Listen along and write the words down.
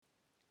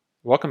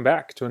Welcome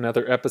back to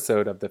another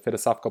episode of the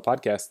Philosophical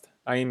Podcast.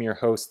 I am your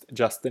host,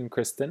 Justin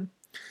Kristen,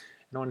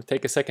 and I want to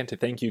take a second to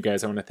thank you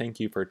guys. I want to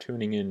thank you for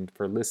tuning in,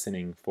 for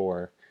listening,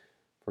 for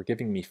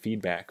giving me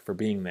feedback, for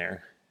being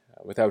there.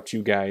 Without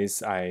you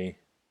guys, I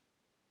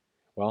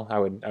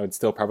would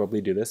still probably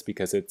do this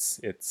because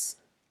it's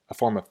a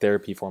form of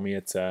therapy for me.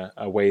 It's a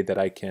way that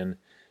I can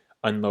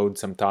unload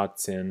some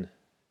thoughts and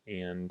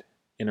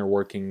inner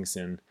workings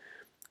and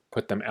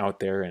put them out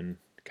there and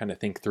kind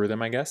of think through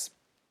them, I guess.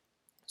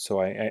 So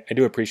I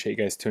do appreciate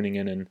you guys tuning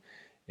in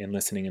and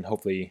listening, and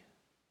hopefully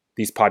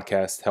these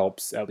podcasts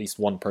helps at least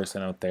one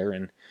person out there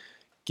and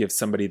gives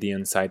somebody the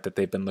insight that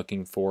they've been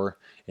looking for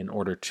in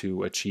order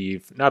to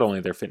achieve not only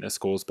their fitness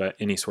goals, but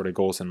any sort of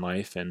goals in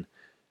life, and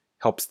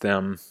helps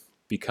them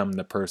become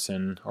the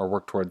person or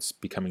work towards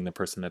becoming the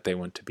person that they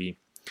want to be.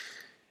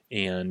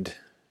 And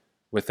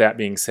with that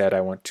being said,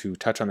 I want to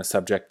touch on a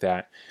subject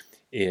that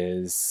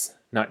is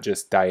not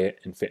just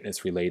diet and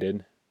fitness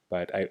related,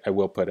 but I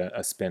will put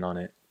a spin on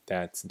it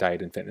that's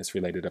diet and fitness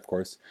related, of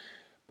course,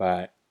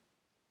 but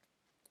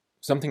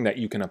something that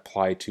you can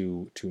apply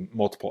to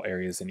multiple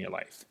areas in your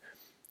life.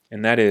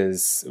 And that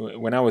is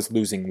when I was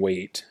losing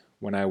weight,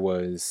 when I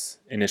was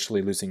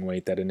initially losing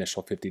weight, that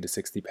initial 50 to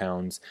 60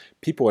 pounds,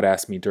 people would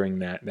ask me during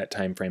that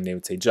time frame, they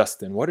would say,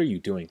 Justin, what are you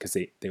doing? Because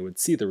they would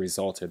see the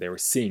results, or they were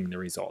seeing the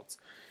results.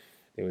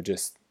 They would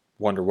just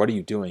wonder, what are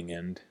you doing?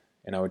 And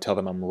I would tell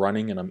them I'm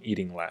running and I'm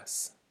eating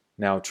less.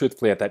 Now,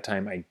 truthfully, at that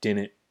time, I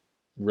didn't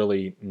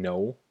really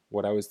know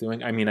what I was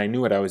doing. I mean, I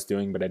knew what I was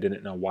doing, but I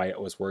didn't know why it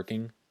was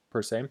working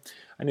per se.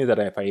 I knew that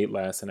if I ate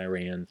less and I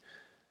ran,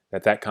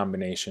 that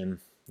combination,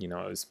 it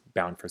was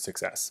bound for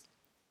success.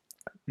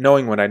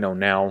 Knowing what I know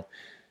now,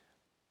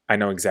 I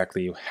know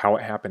exactly how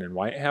it happened and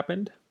why it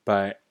happened.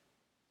 But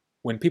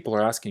when people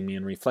are asking me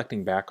and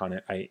reflecting back on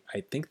it, I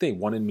think they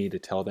wanted me to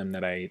tell them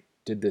that I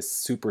did this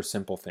super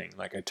simple thing,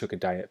 like I took a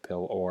diet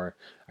pill or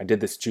I did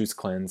this juice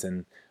cleanse,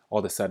 and all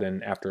of a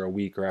sudden after a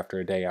week or after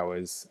a day I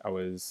was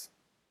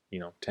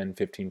 10,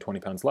 15, 20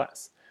 pounds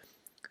less.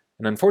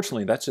 And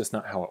unfortunately, that's just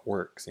not how it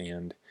works.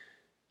 And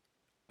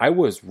I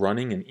was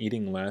running and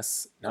eating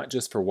less, not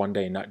just for one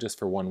day, not just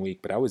for 1 week,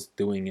 but I was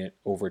doing it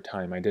over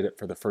time. I did it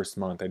for the first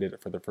month, I did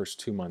it for the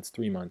first 2 months,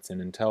 3 months, and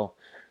until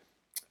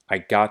I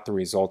got the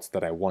results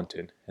that I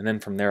wanted. And then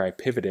from there I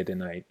pivoted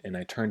and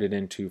I turned it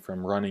into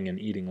from running and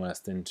eating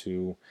less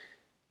into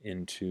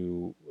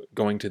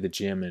going to the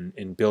gym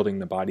and building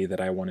the body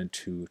that I wanted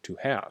to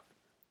have.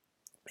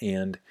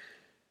 And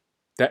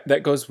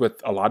that goes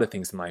with a lot of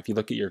things in life. You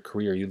look at your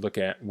career, you look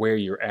at where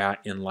you're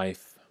at in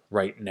life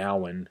right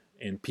now, and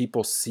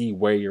people see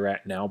where you're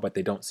at now, but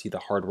they don't see the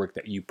hard work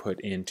that you put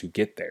in to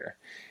get there.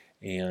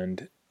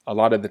 And a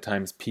lot of the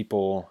times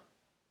people,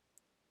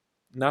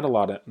 not a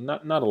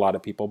lot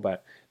of people,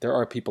 but there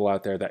are people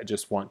out there that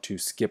just want to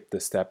skip the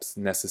steps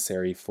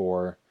necessary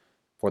for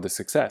the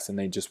success, and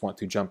they just want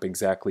to jump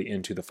exactly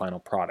into the final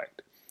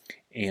product.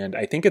 And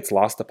I think it's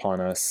lost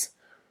upon us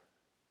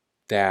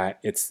that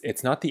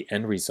it's not the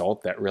end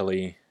result that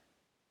really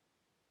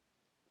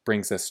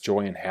brings us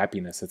joy and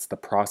happiness. It's the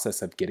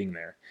process of getting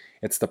there.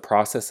 It's the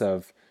process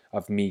of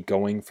me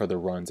going for the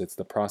runs. It's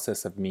the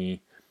process of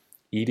me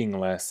eating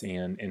less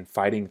and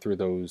fighting through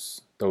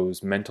those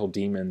mental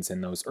demons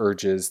and those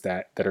urges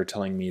that are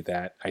telling me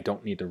that I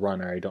don't need to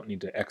run or I don't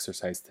need to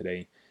exercise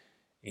today,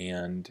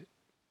 and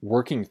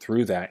working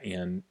through that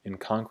and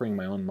conquering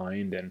my own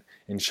mind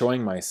and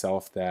showing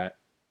myself that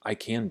I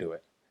can do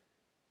it.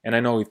 And I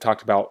know we've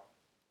talked about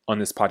on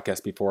this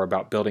podcast before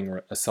about building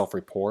a self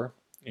rapport,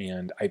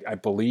 and I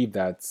believe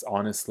that's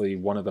honestly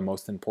one of the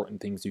most important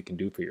things you can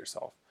do for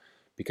yourself,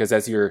 because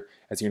as your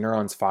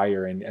neurons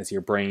fire and as your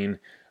brain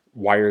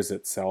wires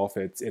itself,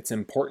 it's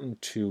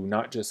important to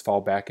not just fall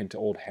back into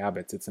old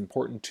habits. It's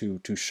important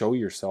to show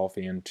yourself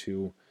and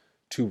to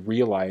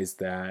realize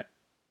that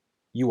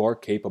you are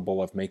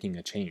capable of making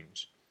a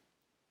change.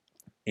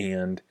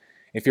 And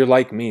if you're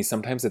like me,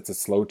 sometimes it's a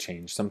slow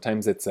change.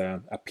 Sometimes it's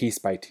a piece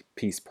by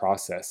piece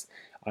process.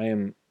 I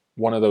am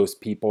one of those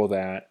people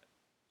that,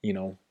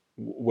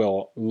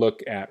 will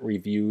look at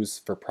reviews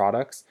for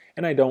products,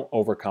 and I don't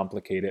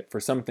overcomplicate it.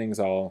 For some things,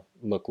 I'll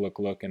look,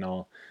 and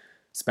I'll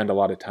spend a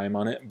lot of time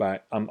on it.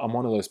 But I'm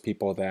one of those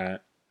people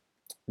that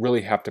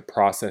really have to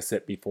process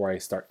it before I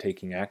start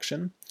taking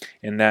action.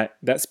 And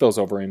that spills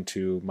over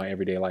into my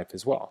everyday life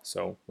as well.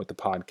 So with the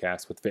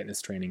podcast, with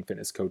fitness training,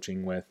 fitness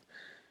coaching, with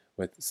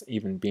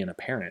even being a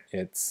parent,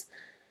 it's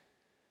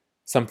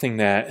something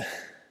that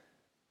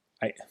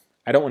I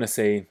I don't want to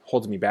say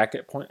holds me back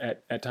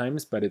at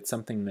times, but it's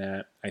something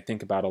that I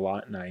think about a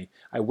lot, and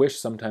I wish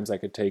sometimes I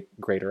could take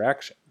greater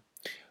action.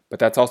 But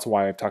that's also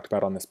why I've talked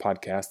about on this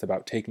podcast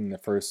about taking the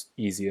first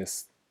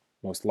easiest,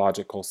 most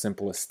logical,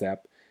 simplest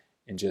step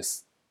and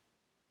just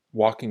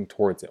walking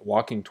towards it,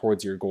 walking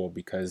towards your goal,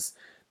 because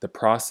the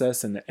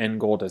process and the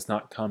end goal does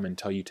not come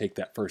until you take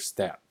that first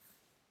step.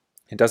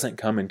 It doesn't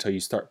come until you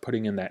start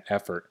putting in that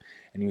effort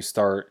and you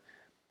start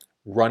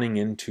running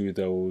into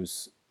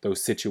those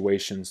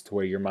situations to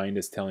where your mind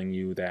is telling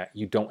you that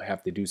you don't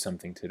have to do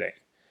something today.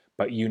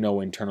 but you know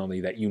internally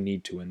that you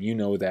need to, and you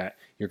know that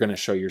you're going to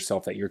show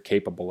yourself that you're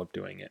capable of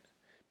doing it.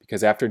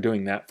 Because after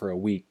doing that for a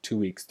week, 2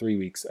 weeks, 3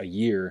 weeks, a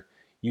year,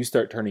 you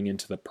start turning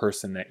into the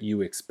person that you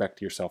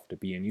expect yourself to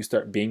be, and you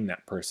start being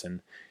that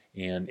person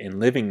and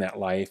living that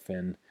life.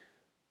 And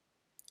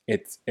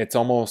it's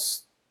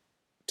almost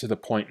to the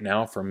point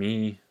now for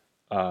me,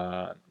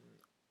 the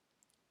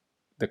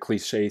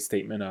cliche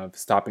statement of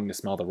stopping to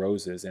smell the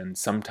roses. And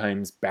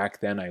sometimes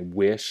back then I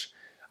wish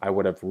I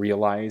would have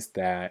realized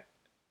that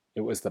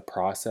it was the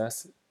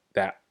process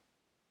that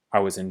I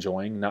was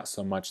enjoying, not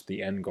so much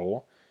the end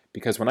goal.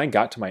 Because when I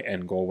got to my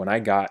end goal, when I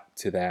got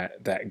to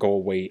that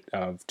goal weight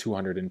of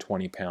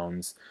 220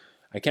 pounds,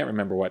 I can't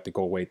remember what the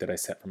goal weight that I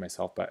set for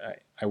myself,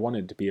 but I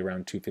wanted to be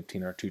around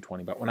 215 or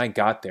 220. But when I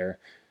got there,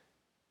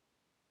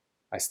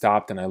 I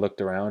stopped and I looked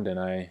around and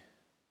I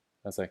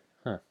was like,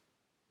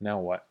 now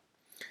what?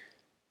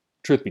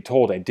 Truth be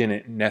told, I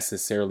didn't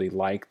necessarily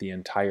like the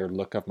entire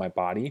look of my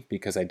body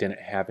because I didn't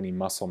have any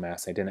muscle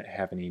mass. I didn't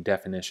have any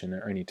definition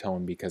or any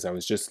tone because I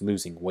was just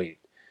losing weight.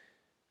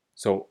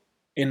 So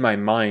in my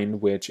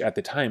mind, which at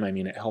the time, I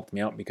mean, it helped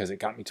me out because it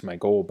got me to my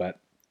goal, but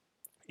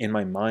in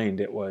my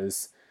mind, it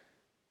was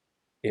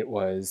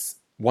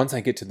once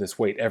I get to this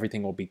weight,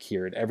 everything will be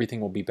cured, everything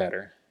will be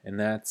better. And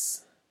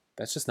that's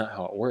just not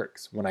how it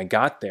works. When I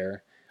got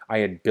there, I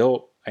had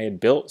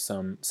built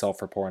some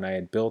self-rapport, and I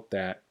had built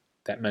that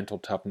mental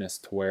toughness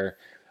to where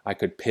I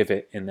could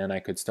pivot, and then I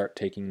could start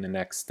taking the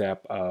next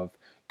step of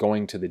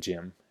going to the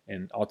gym.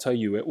 And I'll tell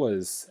you, it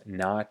was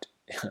not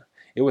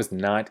it was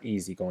not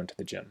easy going to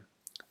the gym.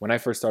 When I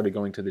first started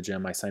going to the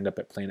gym, I signed up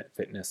at Planet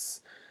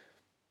Fitness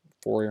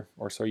 4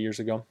 or so years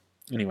ago.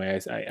 Anyway,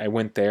 I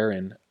went there,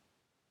 and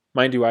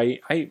mind you,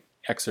 I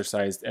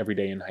exercised every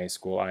day in high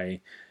school.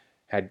 I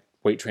had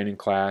weight training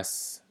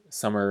class,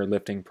 summer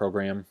lifting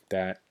program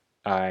that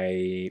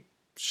I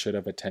should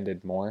have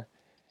attended more,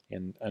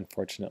 and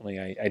unfortunately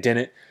I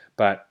didn't.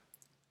 But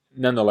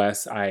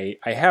nonetheless, I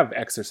have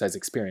exercise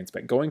experience.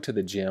 But going to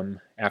the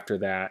gym after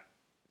that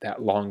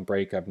long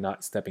break of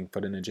not stepping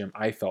foot in a gym,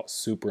 I felt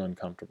super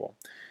uncomfortable.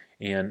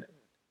 And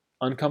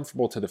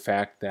uncomfortable to the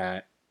fact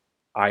that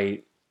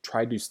I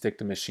tried to stick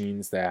to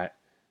machines that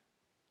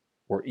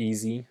were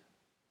easy,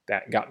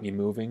 that got me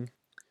moving.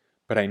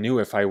 But I knew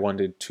if I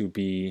wanted to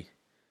be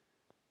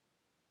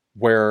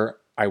where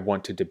I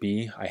wanted to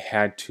be, I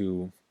had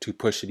to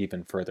push it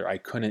even further. I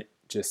couldn't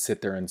just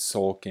sit there and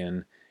sulk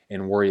and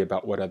worry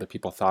about what other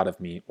people thought of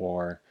me,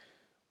 or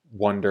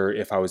wonder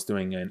if I was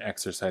doing an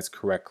exercise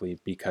correctly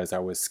because I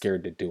was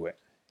scared to do it.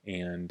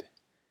 And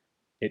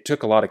it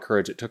took a lot of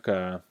courage. It took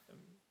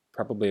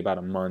probably about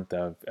a month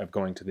of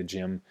going to the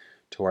gym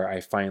to where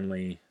I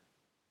finally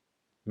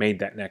made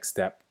that next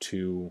step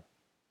to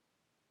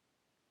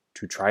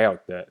try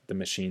out the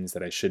machines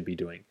that I should be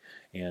doing,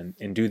 and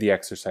do the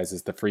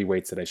exercises, the free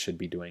weights that I should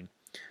be doing,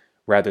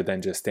 rather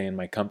than just stay in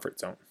my comfort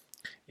zone.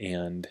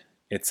 And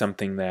it's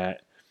something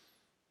that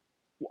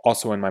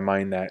also in my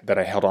mind that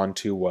I held on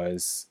to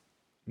was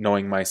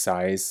knowing my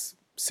size,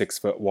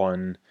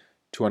 6'1",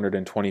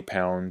 220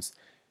 pounds.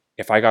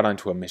 If I got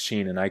onto a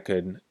machine and I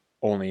could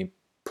only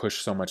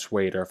push so much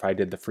weight, or if I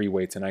did the free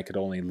weights and I could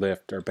only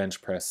lift or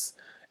bench press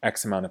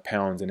X amount of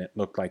pounds, and it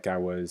looked like I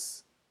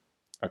was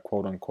a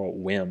quote unquote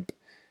wimp,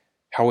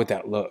 how would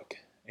that look?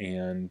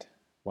 And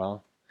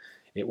well,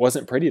 it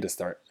wasn't pretty to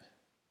start.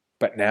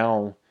 But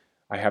now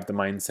I have the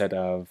mindset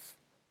of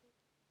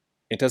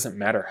it doesn't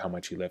matter how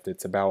much you lift.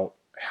 It's about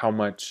how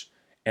much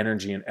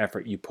energy and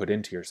effort you put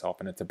into yourself,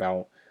 and it's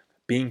about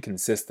being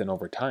consistent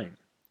over time.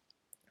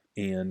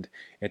 And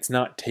it's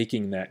not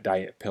taking that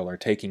diet pill or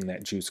taking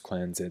that juice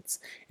cleanse. It's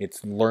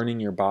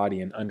learning your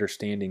body and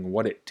understanding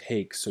what it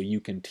takes so you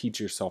can teach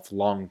yourself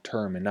long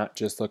term and not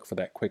just look for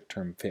that quick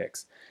term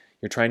fix.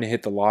 You're trying to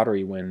hit the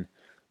lottery when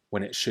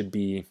it should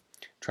be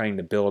trying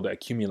to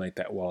accumulate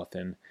that wealth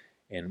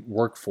and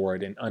work for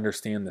it and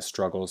understand the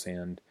struggles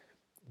and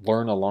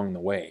learn along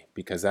the way,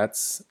 because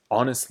that's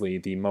honestly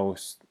the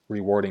most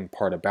rewarding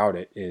part about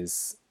it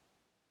is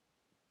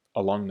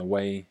along the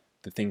way,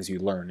 the things you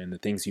learn and the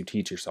things you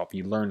teach yourself.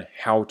 You learn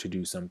how to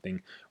do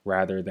something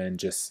rather than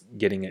just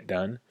getting it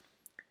done,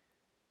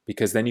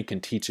 because then you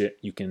can teach it.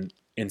 You can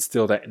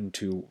instill that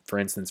into, for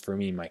instance, for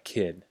me, my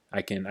kid.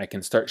 I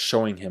can start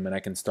showing him, and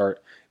I can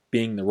start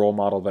being the role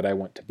model that I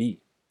want to be.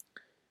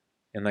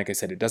 And like I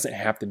said, it doesn't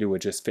have to do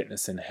with just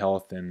fitness and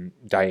health and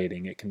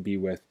dieting. It can be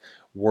with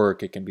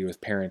work, it can be with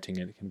parenting,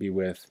 it can be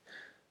with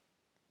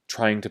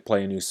trying to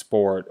play a new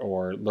sport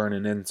or learn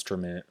an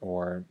instrument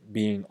or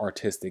being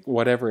artistic.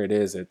 Whatever it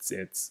is,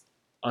 it's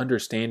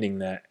understanding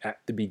that at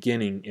the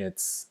beginning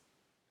it's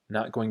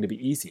not going to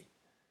be easy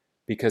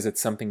because it's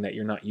something that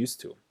you're not used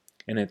to.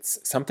 And it's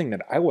something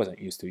that I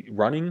wasn't used to.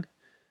 Running,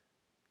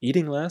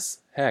 eating less,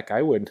 heck, I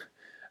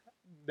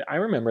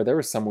remember there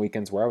were some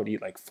weekends where I would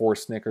eat like 4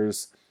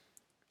 Snickers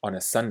on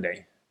a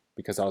Sunday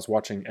because I was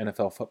watching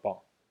NFL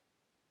football.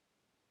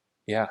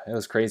 Yeah, it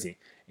was crazy.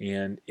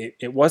 And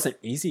it wasn't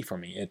easy for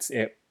me.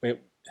 It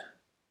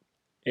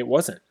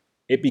wasn't.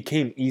 It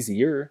became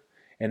easier.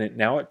 And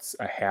now it's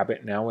a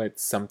habit. Now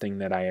it's something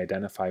that I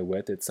identify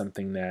with. It's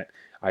something that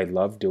I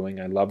love doing.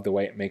 I love the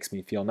way it makes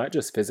me feel, not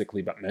just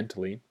physically, but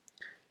mentally.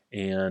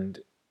 And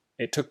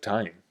it took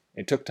time.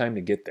 It took time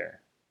to get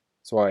there.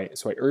 So I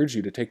urge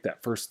you to take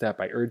that first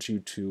step. I urge you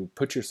to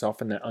put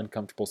yourself in that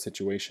uncomfortable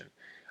situation.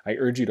 I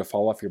urge you to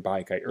fall off your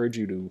bike. I urge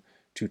you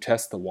to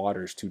test the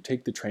waters, to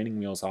take the training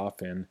wheels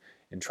off and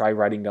try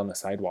riding down the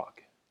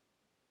sidewalk.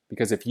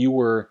 Because if you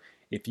were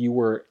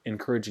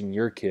encouraging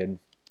your kid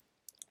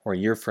or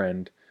your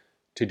friend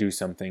to do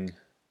something,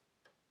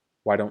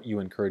 why don't you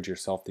encourage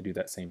yourself to do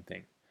that same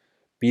thing?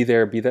 Be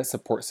there, be that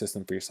support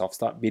system for yourself.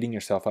 Stop beating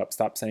yourself up.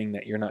 Stop saying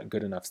that you're not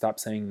good enough. Stop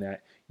saying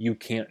that you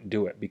can't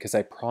do it. Because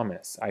I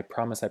promise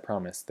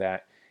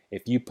that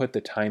if you put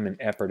the time and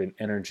effort and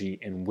energy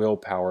and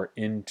willpower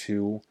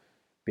into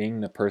being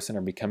the person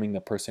or becoming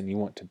the person you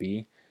want to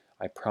be,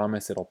 I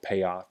promise it'll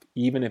pay off.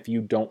 Even if you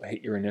don't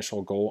hit your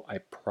initial goal, I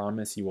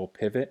promise you will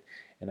pivot,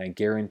 and I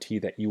guarantee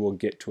that you will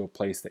get to a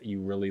place that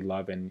you really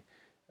love and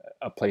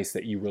a place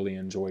that you really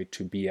enjoy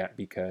to be at,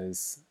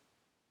 because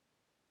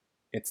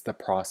it's the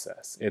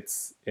process.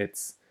 It's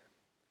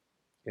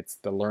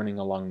the learning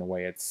along the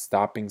way. It's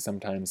stopping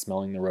sometimes,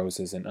 smelling the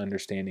roses, and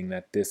understanding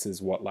that this is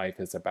what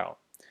life is about.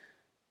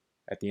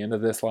 At the end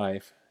of this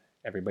life,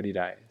 everybody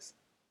dies.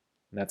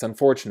 And that's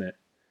unfortunate,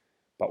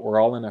 but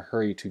we're all in a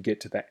hurry to get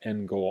to that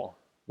end goal,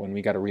 when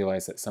we got to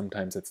realize that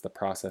sometimes it's the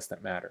process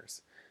that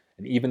matters.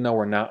 And even though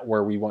we're not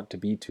where we want to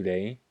be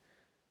today,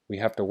 we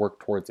have to work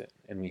towards it,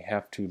 and we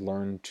have to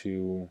learn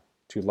to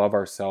love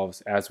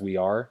ourselves as we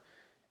are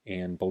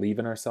and believe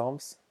in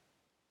ourselves.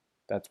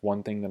 That's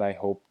one thing that I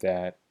hope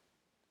that,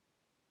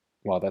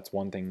 well, that's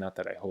one thing, not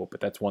that I hope,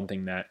 but that's one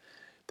thing that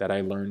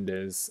I learned,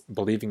 is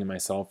believing in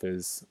myself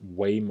is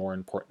way more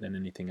important than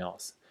anything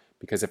else.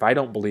 Because if I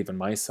don't believe in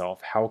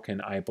myself, how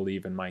can I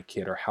believe in my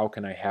kid, or how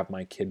can I have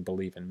my kid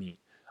believe in me?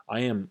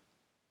 I am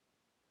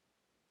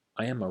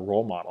a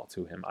role model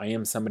to him. I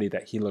am somebody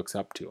that he looks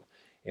up to.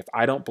 If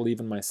I don't believe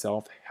in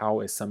myself, how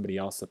is somebody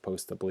else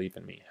supposed to believe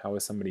in me? How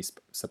is somebody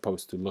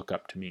supposed to look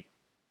up to me?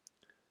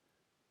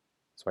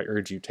 So I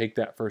urge you, take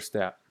that first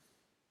step.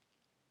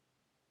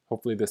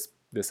 Hopefully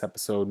this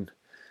episode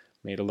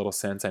made a little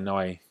sense. I know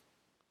I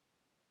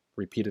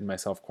repeated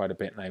myself quite a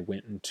bit, and I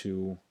went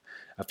into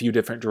a few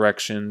different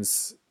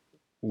directions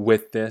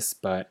with this,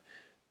 but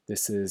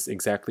this is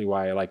exactly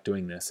why I like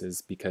doing this,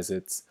 is because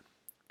it's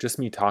just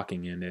me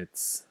talking, and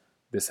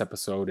this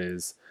episode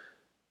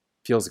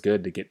feels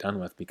good to get done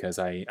with, because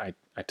I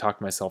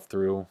talk myself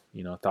through,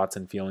 thoughts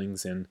and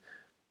feelings, and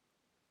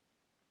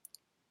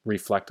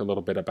reflect a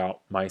little bit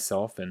about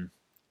myself, and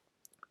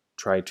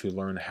try to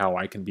learn how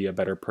I can be a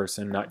better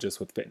person, not just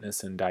with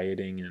fitness and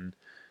dieting,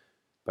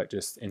 but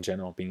just in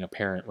general, being a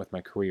parent, with my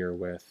career,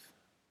 with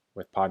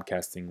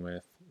podcasting,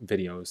 with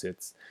videos.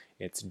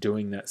 It's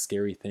doing that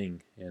scary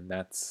thing, and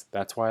that's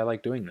why I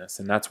like doing this,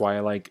 and that's why I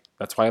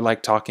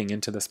like talking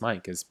into this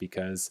mic, is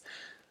because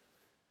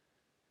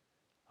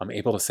I'm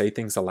able to say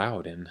things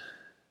aloud and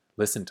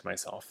listen to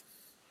myself.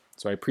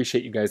 So I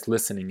appreciate you guys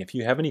listening. If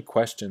you have any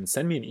questions,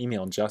 send me an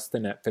email,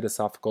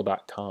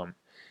 justin@fitasophical.com.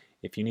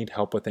 If you need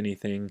help with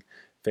anything,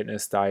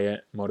 fitness,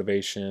 diet,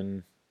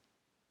 motivation,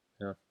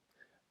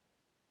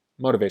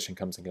 motivation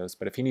comes and goes,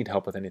 but if you need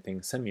help with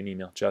anything, send me an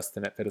email,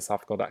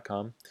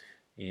 justin@fitasophical.com,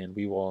 and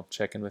we will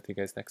check in with you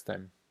guys next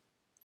time.